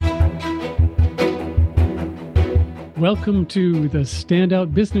Welcome to the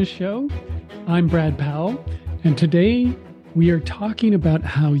Standout Business Show. I'm Brad Powell, and today we are talking about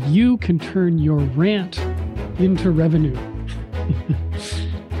how you can turn your rant into revenue.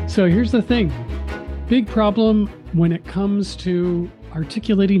 So here's the thing. Big problem when it comes to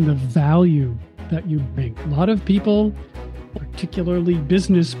articulating the value that you bring. A lot of people, particularly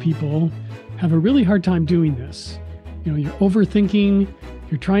business people, have a really hard time doing this. You know, you're overthinking,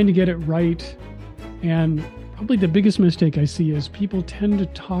 you're trying to get it right, and probably the biggest mistake I see is people tend to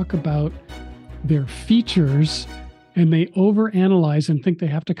talk about their features and they overanalyze and think they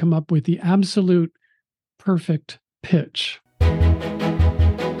have to come up with the absolute perfect pitch.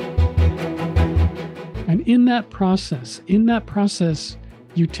 And in that process,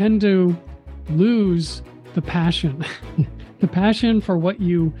 you tend to lose the passion, the passion for what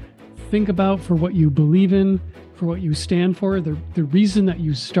you think about, for what you believe in, for what you stand for, the reason that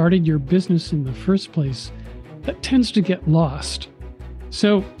you started your business in the first place. That tends to get lost.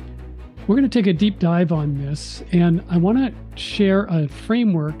 So we're going to take a deep dive on this, and I want to share a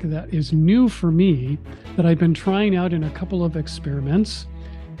framework that is new for me that I've been trying out in a couple of experiments,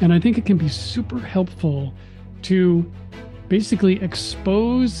 and I think it can be super helpful to basically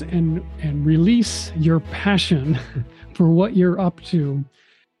expose and release your passion for what you're up to,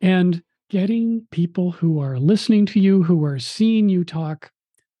 and getting people who are listening to you, who are seeing you talk,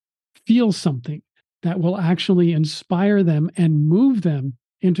 feel something that will actually inspire them and move them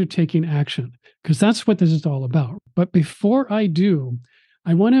into taking action, because that's what this is all about. But before I do,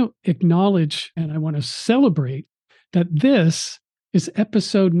 I want to acknowledge and I want to celebrate that this is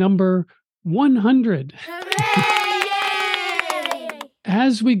episode number 100. Hooray!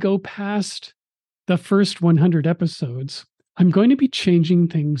 As we go past the first 100 episodes, I'm going to be changing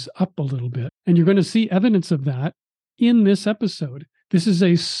things up a little bit, and you're going to see evidence of that in this episode. This is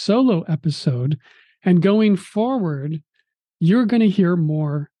a solo episode. And going forward, you're going to hear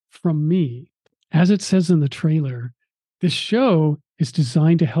more from me. As it says in the trailer, this show is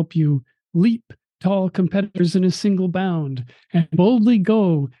designed to help you leap tall competitors in a single bound and boldly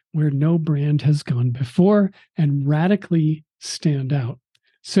go where no brand has gone before and radically stand out.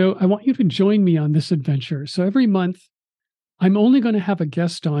 So I want you to join me on this adventure. So every month, I'm only going to have a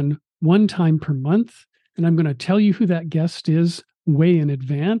guest on one time per month, and I'm going to tell you who that guest is way in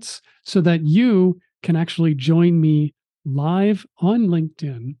advance so that you can actually join me live on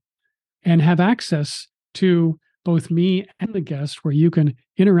LinkedIn and have access to both me and the guest, where you can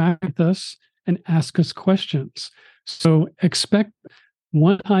interact with us and ask us questions. So expect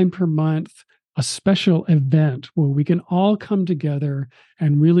one time per month, a special event where we can all come together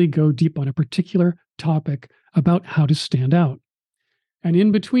and really go deep on a particular topic about how to stand out. And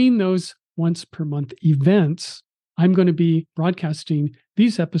in between those once per month events, I'm going to be broadcasting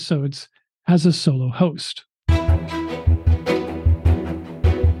these episodes as a solo host.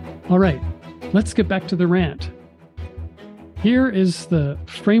 All right, let's get back to the rant. Here is the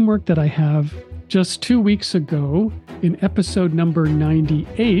framework that I have. Just 2 weeks ago, in episode number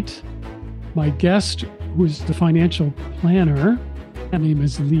 98, my guest, who is the financial planner, her name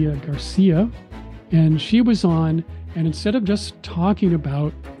is Leah Garcia, and she was on, and instead of just talking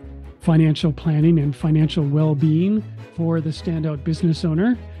about financial planning and financial well-being for the standout business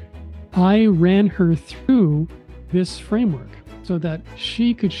owner, I ran her through this framework so that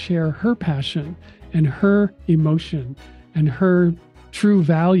she could share her passion and her emotion and her true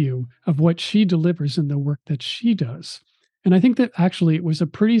value of what she delivers in the work that she does. And I think that actually it was a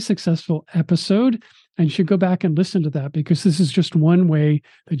pretty successful episode, and you should go back and listen to that, because this is just one way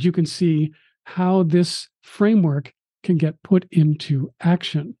that you can see how this framework can get put into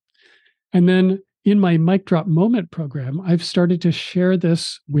action. And then in my Mic Drop Moment program, I've started to share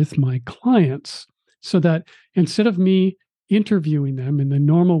this with my clients so that instead of me interviewing them in the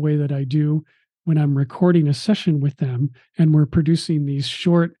normal way that I do when I'm recording a session with them and we're producing these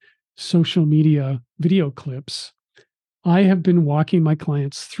short social media video clips, I have been walking my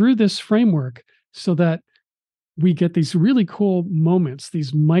clients through this framework so that we get these really cool moments,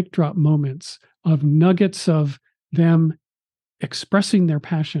 these mic drop moments of nuggets of them expressing their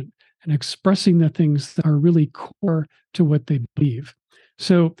passion and expressing the things that are really core to what they believe.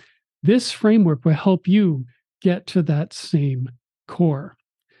 So this framework will help you get to that same core.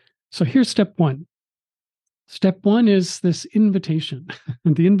 So here's step one. Step one is this invitation,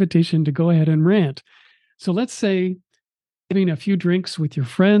 the invitation to go ahead and rant. So let's say having a few drinks with your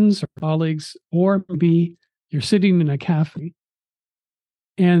friends or colleagues, or maybe you're sitting in a cafe.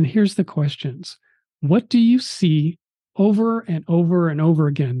 And here's the questions. What do you see over and over and over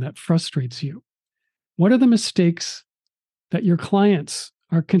again that frustrates you? What are the mistakes that your clients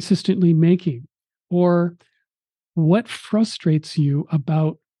are consistently making? Or what frustrates you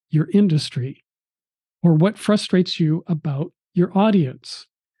about your industry, or what frustrates you about your audience.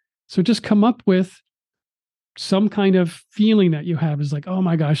 So just come up with some kind of feeling that you have is like, oh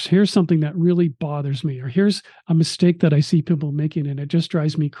my gosh, here's something that really bothers me, or here's a mistake that I see people making and it just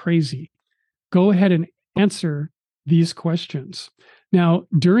drives me crazy. Go ahead and answer these questions. Now,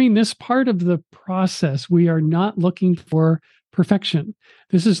 during this part of the process, we are not looking for perfection.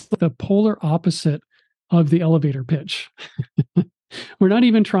 This is the polar opposite of the elevator pitch. We're not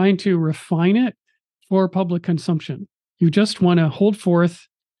even trying to refine it for public consumption. You just want to hold forth,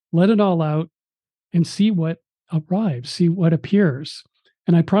 let it all out, and see what arrives, see what appears.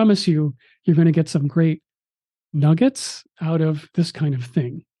 And I promise you, you're going to get some great nuggets out of this kind of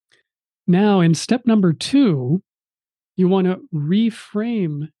thing. Now, in step number 2, you want to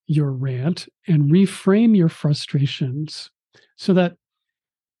reframe your rant and reframe your frustrations so that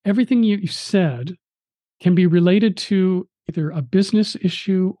everything you said can be related to either a business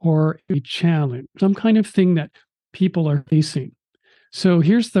issue or a challenge, some kind of thing that people are facing. So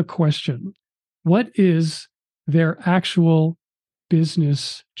here's the question. What is their actual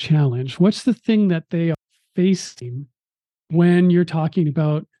business challenge? What's the thing that they are facing when you're talking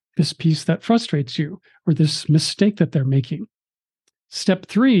about this piece that frustrates you or this mistake that they're making? Step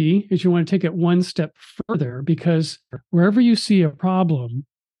 3 is you want to take it one step further, because wherever you see a problem,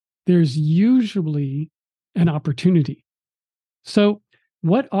 there's usually an opportunity. So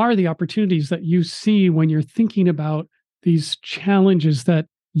what are the opportunities that you see when you're thinking about these challenges that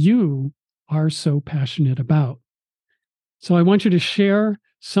you are so passionate about? So I want you to share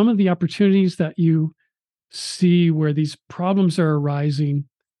some of the opportunities that you see where these problems are arising,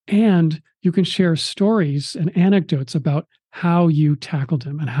 and you can share stories and anecdotes about how you tackled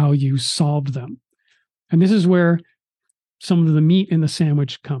them and how you solved them. And this is where some of the meat in the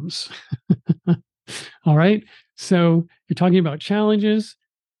sandwich comes. All right. So you're talking about challenges,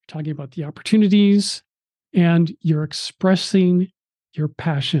 you're talking about the opportunities, and you're expressing your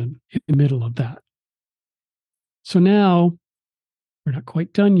passion in the middle of that. So now we're not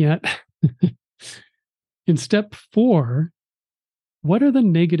quite done yet. In step 4, what are the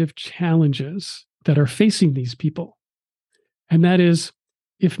negative challenges that are facing these people? And that is,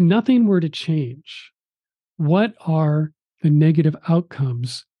 if nothing were to change, what are the negative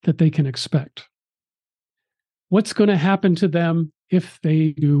outcomes that they can expect? What's going to happen to them if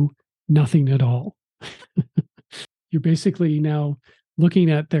they do nothing at all? You're basically now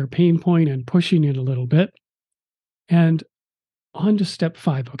looking at their pain point and pushing it a little bit. And on to step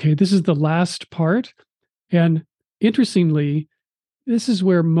 5. Okay, this is the last part. And interestingly, this is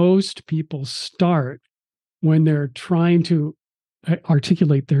where most people start when they're trying to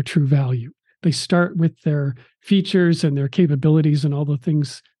articulate their true value. They start with their features and their capabilities and all the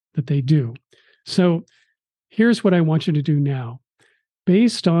things that they do. So here's what I want you to do now.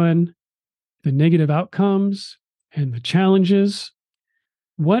 Based on the negative outcomes and the challenges,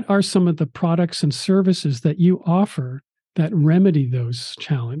 what are some of the products and services that you offer that remedy those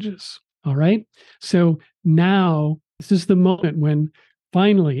challenges? All right. So now this is the moment when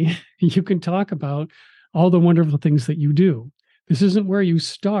finally you can talk about all the wonderful things that you do. This isn't where you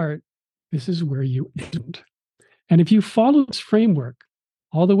start. This is where you end. And if you follow this framework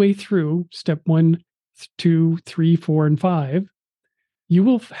all the way through step 1, 2, 3, 4, and 5, you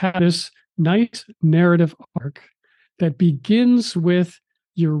will have this nice narrative arc that begins with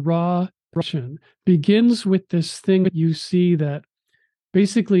your raw expression, begins with this thing that you see that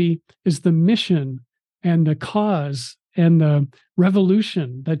basically is the mission and the cause and the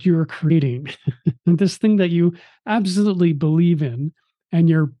revolution that you're creating. This thing that you absolutely believe in, and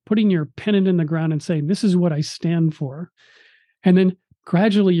you're putting your pennant in the ground and saying, this is what I stand for. And then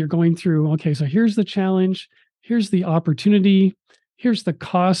gradually you're going through, okay, so here's the challenge, here's the opportunity, here's the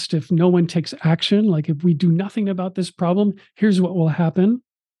cost if no one takes action. Like if we do nothing about this problem, here's what will happen.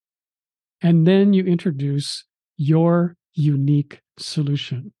 And then you introduce your unique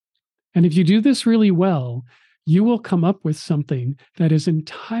solution. And if you do this really well, you will come up with something that is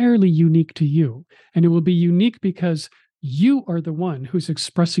entirely unique to you. And it will be unique because you are the one who's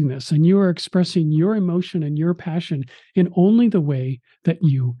expressing this, and you are expressing your emotion and your passion in only the way that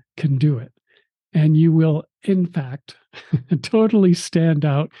you can do it. And you will, in fact, totally stand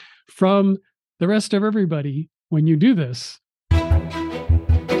out from the rest of everybody when you do this.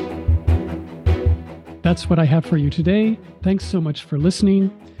 That's what I have for you today. Thanks so much for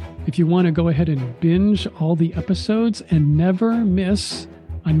listening. If you want to go ahead and binge all the episodes and never miss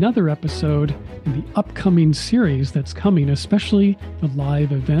another episode in the upcoming series that's coming, especially the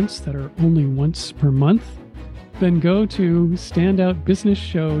live events that are only once per month, then go to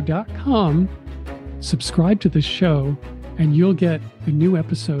standoutbusinessshow.com subscribe to the show, and you'll get the new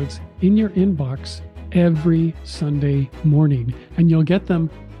episodes in your inbox every Sunday morning, and you'll get them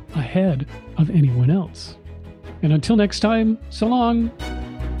ahead of anyone else. And until next time, so long.